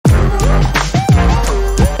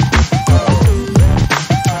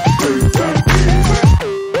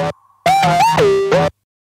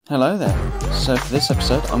Hello there. So for this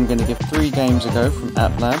episode I'm going to give 3 games a go from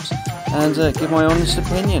Applab and give my honest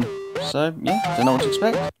opinion. So yeah, don't know what to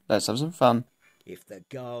expect. Let's have some fun. If the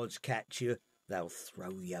guards catch you, they'll throw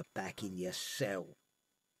you back in your cell.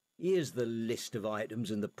 Here's the list of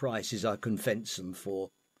items and the prices I can fence them for.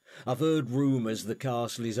 I've heard rumours the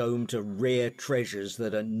castle is home to rare treasures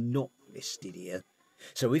that are not listed here.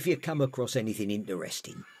 So if you come across anything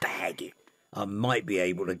interesting, bag it. I might be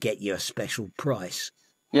able to get you a special price.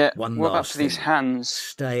 Yeah, One what about last for these thing. hands?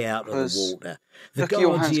 Stay out of the water. The Look at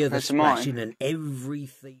your guards hands hear the compared to mine. splashing and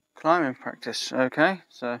everything. Climbing practice, okay,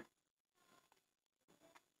 so...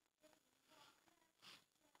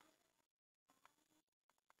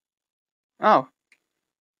 Oh.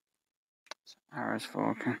 Arrows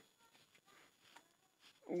for, okay.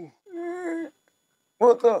 Ooh.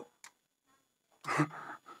 What the?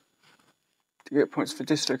 To get points for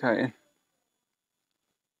dislocating.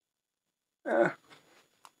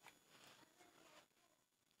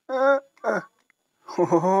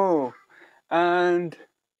 Oh, and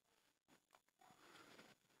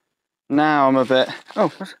now I'm a bit. Oh,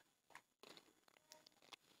 what?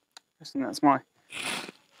 Guessing that's my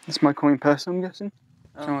coin purse. I'm guessing.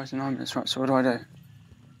 Oh, it's 9 minutes, right? So what do I do?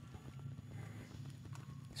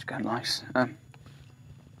 It's going nice.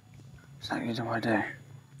 Exactly do I do?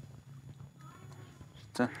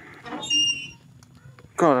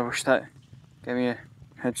 God, I wish that gave me a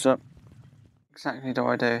heads up. Exactly do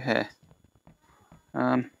I do here?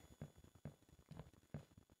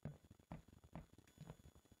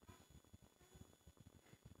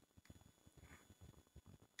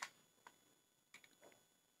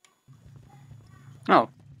 Oh,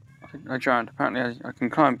 I drowned. Apparently I can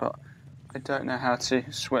climb, but I don't know how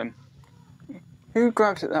to swim. Who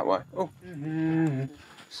grabs it that way? Oh,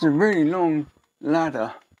 it's a really long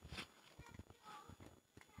ladder.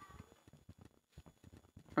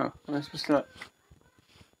 Oh, I'm supposed to like...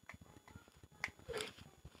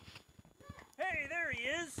 Hey, there he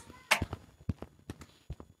is!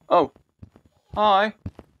 Oh, hi.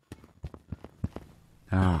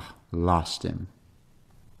 Ah, lost him.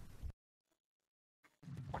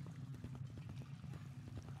 I'm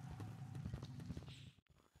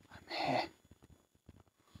here.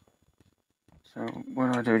 So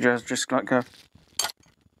what do I do? Just like go...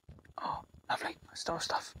 Oh, lovely. I stole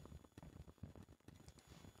stuff.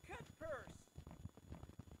 Cut purse!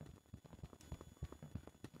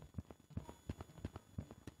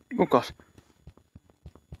 Oh God.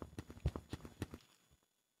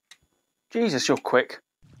 Jesus, you're quick.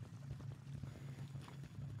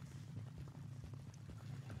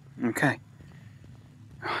 Okay.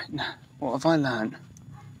 Right, now, what have I learned?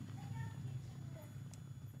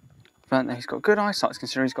 I've learned that he's got good eyesight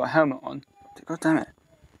considering he's got a helmet on. God damn it.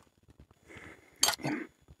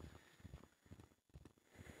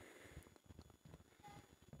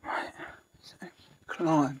 Right, so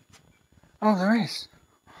climb. Oh, there is.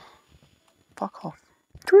 Fuck off.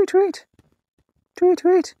 Tweet, tweet. Tweet,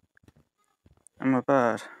 tweet. I'm a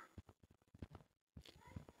bird.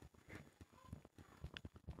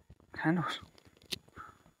 Candles.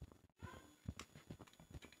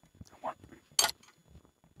 One.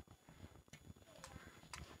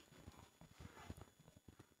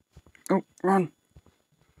 Oh, run.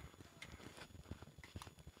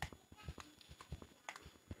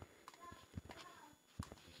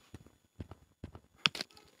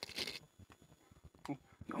 Oh,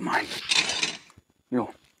 you're mine. You're.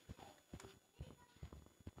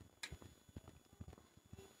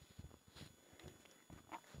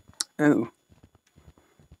 Oh.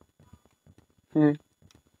 Yeah.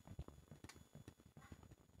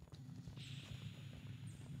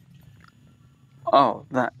 Oh,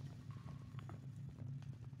 that's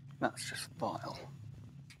just vile.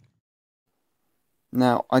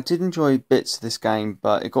 Now, I did enjoy bits of this game,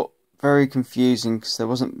 but it got very confusing because there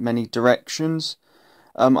wasn't many directions.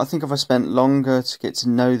 I think if I spent longer to get to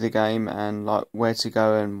know the game and like where to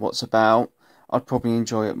go and what's about, I'd probably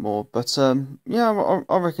enjoy it more. But yeah,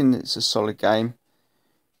 I reckon it's a solid game.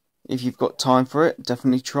 If you've got time for it,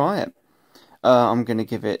 definitely try it. I'm going to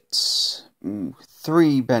give it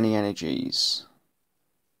 3 Benny Energies.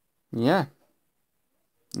 Yeah.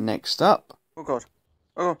 Next up. Oh God.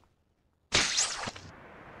 Oh.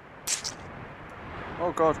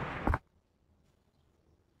 Oh God.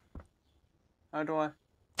 How do I?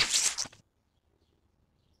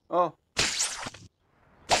 Oh.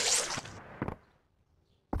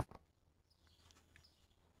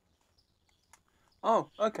 Oh,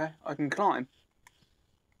 okay. I can climb.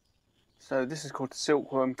 So this is called the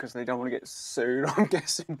silkworm because they don't want to get sued, I'm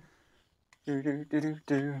guessing. Do do do do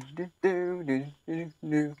do do do do do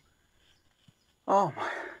do. Oh my!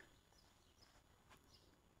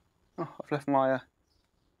 Oh, I've left my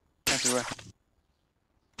everywhere.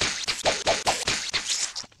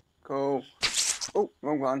 Cool. Oh,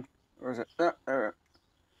 wrong one. Where is it? There.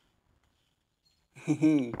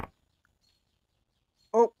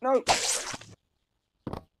 Oh, no!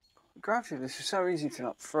 Gravity, this is so easy to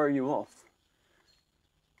like throw you off.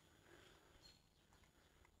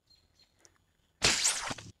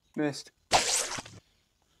 Missed.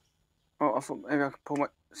 Oh, I thought maybe I could pull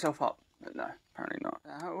myself up, but no, apparently not.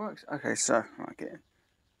 Is that how it works? Okay, so, right, get in.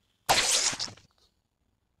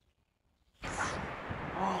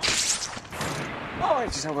 Oh, I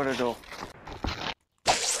just opened a door.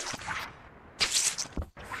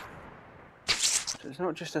 So it's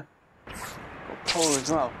not just a pole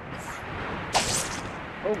as well.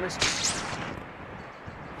 Oh, missed.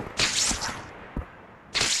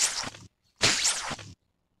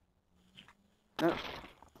 No.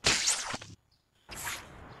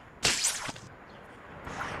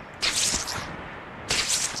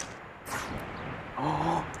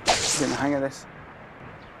 Oh, getting the hang of this.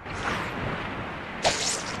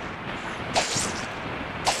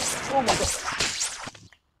 Oh my god.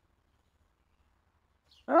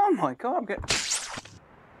 Oh my god, I'm getting...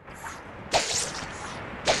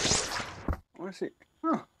 What is it?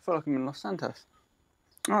 Oh, I feel like I'm in Los Santos.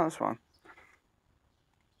 Oh, that's fine.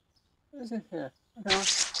 What is it here? Okay.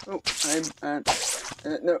 Oh, aim and...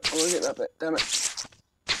 no, I want to get that bit, damn it.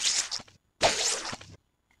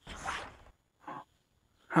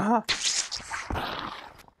 Haha.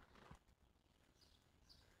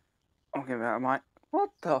 I'll give it out of my...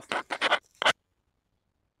 What the f... I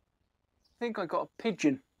think I got a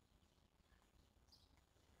pigeon.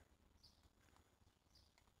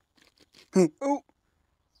 Oh!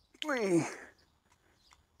 Wee!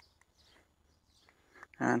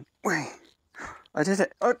 And wee! I did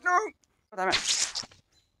it! Oh no! Oh, damn it!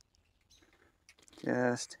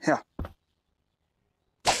 Just here.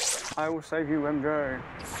 I will save you, MJ,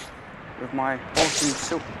 with my awesome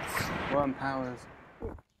silkworm powers.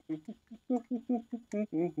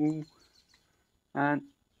 And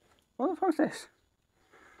what the fuck is this?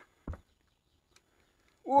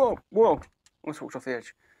 Whoa, whoa! Almost walked off the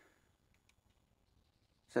edge.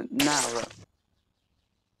 So now look.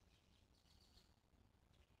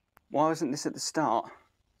 Why wasn't this at the start?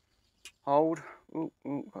 Hold. Oh,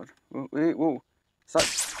 oh god. Oh, whoa. So.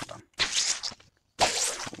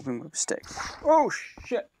 Walking with a stick. Oh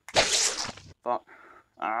shit! Fuck.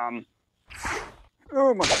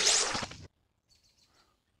 Oh my god.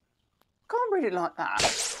 Can't read it like that.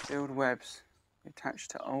 Build webs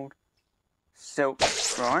attached to old silk.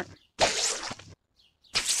 Right.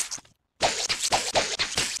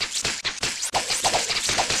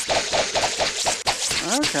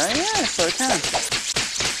 Okay, yeah, so I can.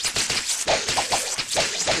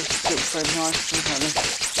 This silk's very nice, isn't it?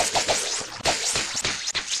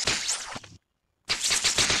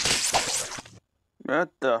 What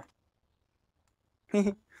the?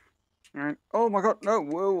 Right. Oh my god, no,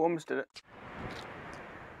 whoa, almost did it.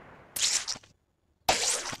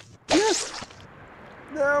 Yes!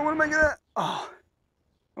 No, I want to make it there. Oh.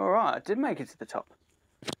 Alright, I did make it to the top.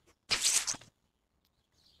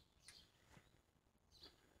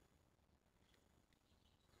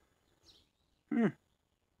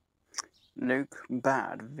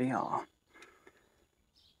 LukeBadVR.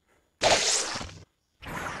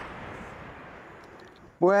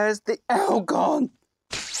 Where's the L gone?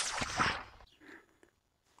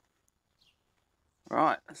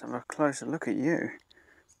 Right, let's have a closer look at you.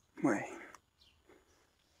 Wait.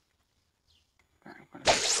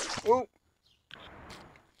 Oh!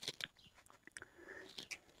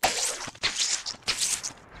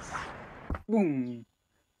 Boom!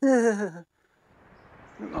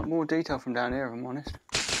 Look like more detail from down here, if I'm honest.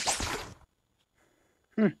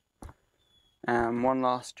 And one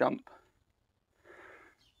last jump.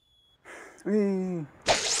 Whee!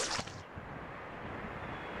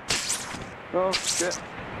 Oh shit!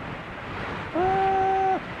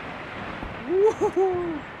 Ah!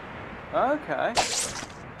 Woohoo! Okay.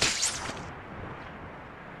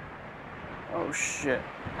 Oh shit!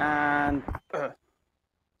 And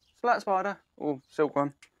splat spider or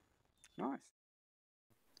silkworm. Nice.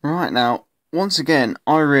 Right, now, once again,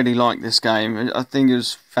 I really like this game. I think it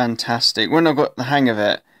was fantastic. When I got the hang of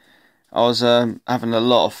it, I was having a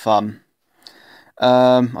lot of fun.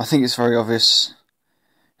 I think it's very obvious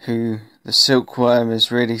who the silkworm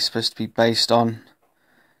is really supposed to be based on,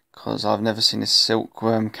 because I've never seen a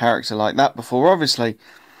silkworm character like that before, obviously.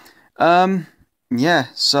 Yeah,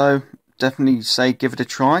 so definitely say give it a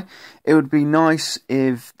try. It would be nice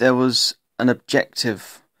if there was an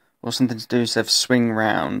objective or something to do instead of swing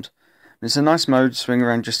round, It's a nice mode to swing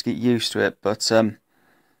around just to get used to it, but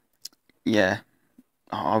yeah,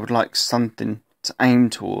 I would like something to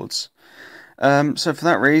aim towards. So for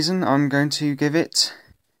that reason, I'm going to give it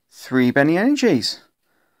 3 Benny Energies.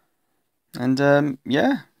 And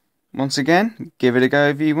yeah, once again, give it a go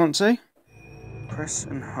if you want to. Press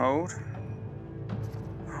and hold.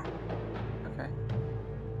 Okay.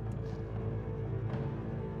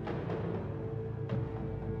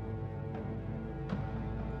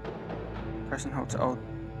 Press and hold to hold.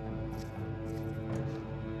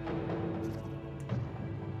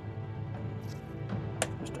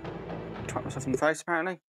 Just tap myself in the face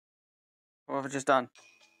apparently. What have I just done?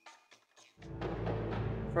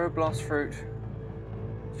 Throw blast fruit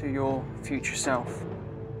to your future self.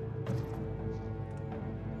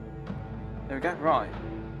 There we go, right.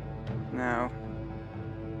 Now,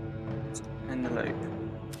 let's end the loop.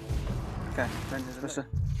 Okay, then there's supposed to...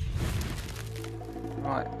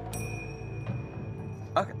 Right.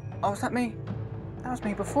 Okay, oh, was that me? That was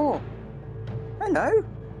me before. Hello?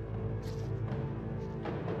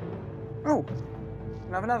 Oh,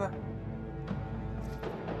 can I have another?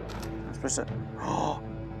 I'm supposed to... Oh!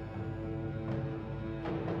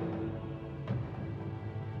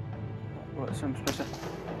 What's I'm supposed to...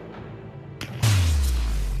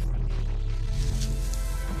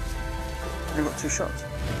 I've got 2 shots.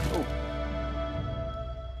 Oh.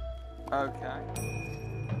 Okay.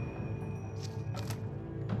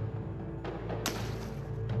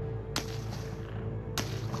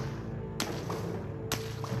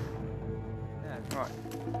 Yeah, right.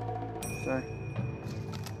 So.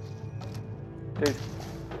 Dude.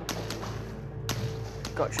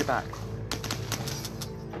 Got your back.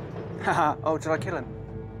 Haha. Oh, did I kill him?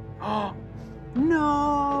 Oh!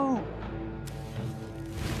 No!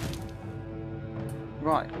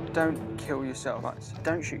 Right, don't kill yourself. Right, so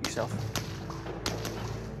don't shoot yourself.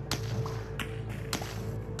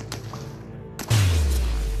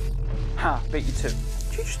 Ha, beat you 2. Did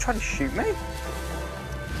you just try to shoot me?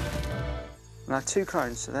 Now 2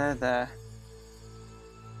 clones, so they're there.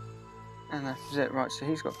 And that's it. Right, so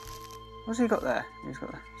he's got... What's he got there? He's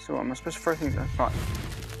got... So what, am I supposed to throw things there? Right.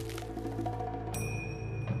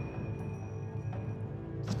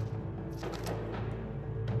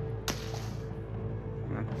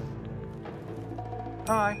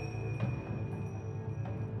 Hi.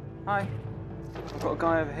 Hi. I've got a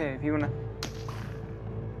guy over here if you wanna...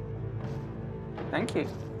 Thank you.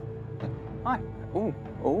 Hi. Ooh.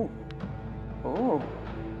 Ooh. Ooh.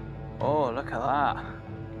 Oh, look at that.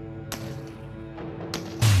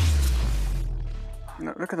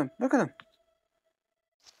 Look at them. Look at them.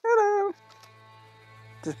 Hello.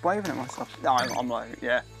 Just waving at myself. No, I'm like,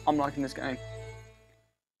 yeah, I'm liking this game.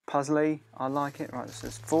 Puzzly, I like it. Right, this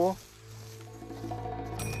is 4.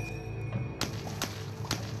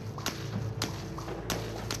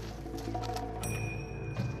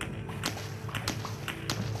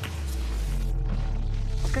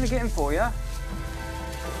 I'm gonna get him for you.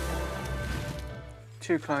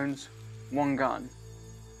 2 clones, 1 gun.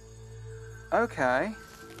 Okay.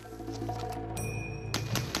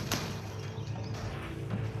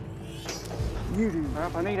 You do.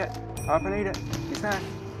 Up, I need it. Up, I need it. He's there.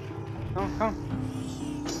 Come on, come on.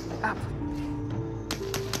 Up.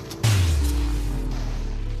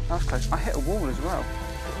 That was close. I hit a wall as well.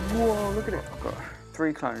 Whoa, look at it. I've got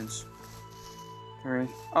 3 clones. 3.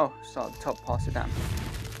 Oh, start at the top, pass it down.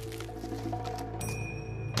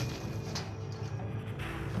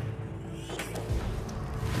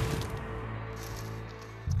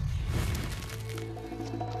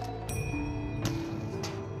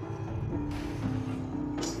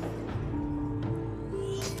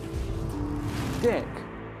 Dick.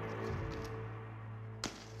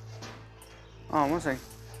 Oh, one second.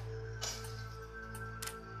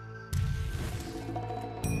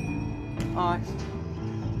 Hi.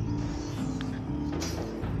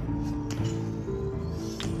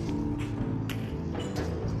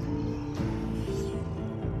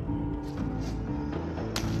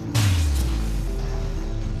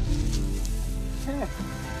 Yeah.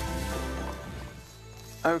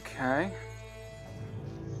 Okay.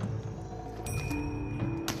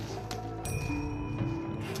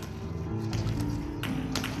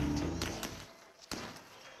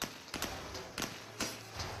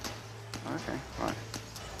 Okay, right.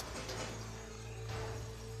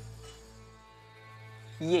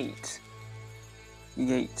 Yeet.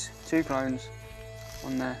 Yeet. 2 clones.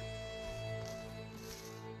 1 there.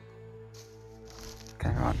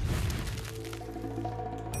 Okay, right.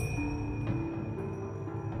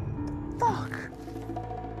 Fuck!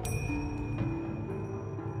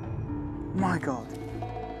 My god.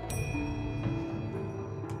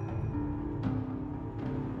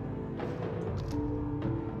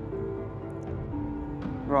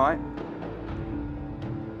 alright.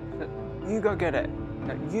 You go get it.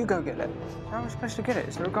 No, you go get it. How am I supposed to get it?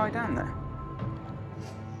 Is there a guy down there?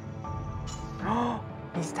 Oh,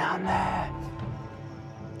 he's down there.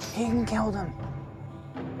 He can kill them.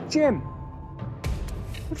 Jim!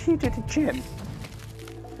 What did you do to Jim?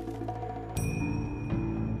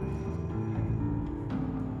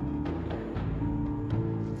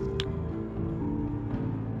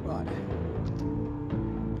 Right.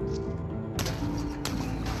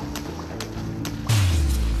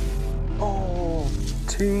 Oh,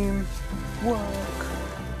 team work.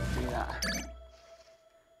 See that?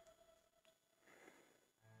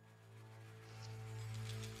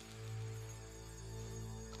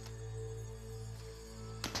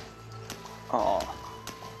 Oh,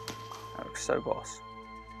 that looks so boss.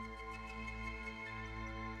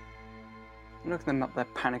 Look at them up there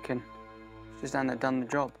panicking. Just down there done the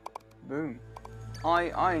job. Boom.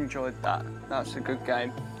 I enjoyed that. That's a good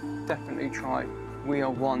game. Definitely try We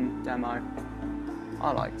Are One demo.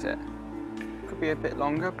 I liked it. Could be a bit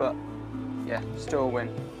longer, but yeah, still a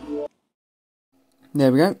win.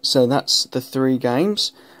 There we go. So that's the 3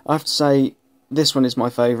 games. I have to say, this one is my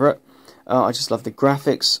favourite. I just love the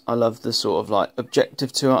graphics. I love the sort of like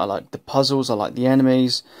objective to it. I like the puzzles. I like the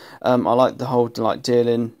enemies. I like the whole like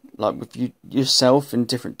dealing like with yourself in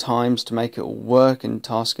different times to make it all work and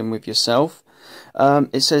tasking with yourself.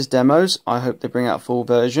 It says demos. I hope they bring out a full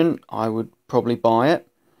version. I would probably buy it.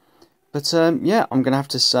 But yeah, I'm gonna have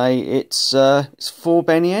to say it's 4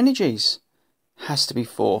 Benny Energies. Has to be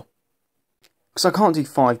 4. Because I can't do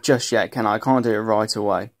 5 just yet, can I? I can't do it right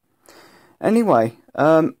away. Anyway,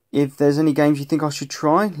 if there's any games you think I should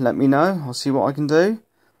try, let me know. I'll see what I can do.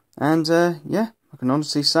 And yeah, I can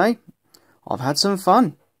honestly say I've had some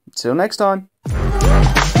fun. Till next time.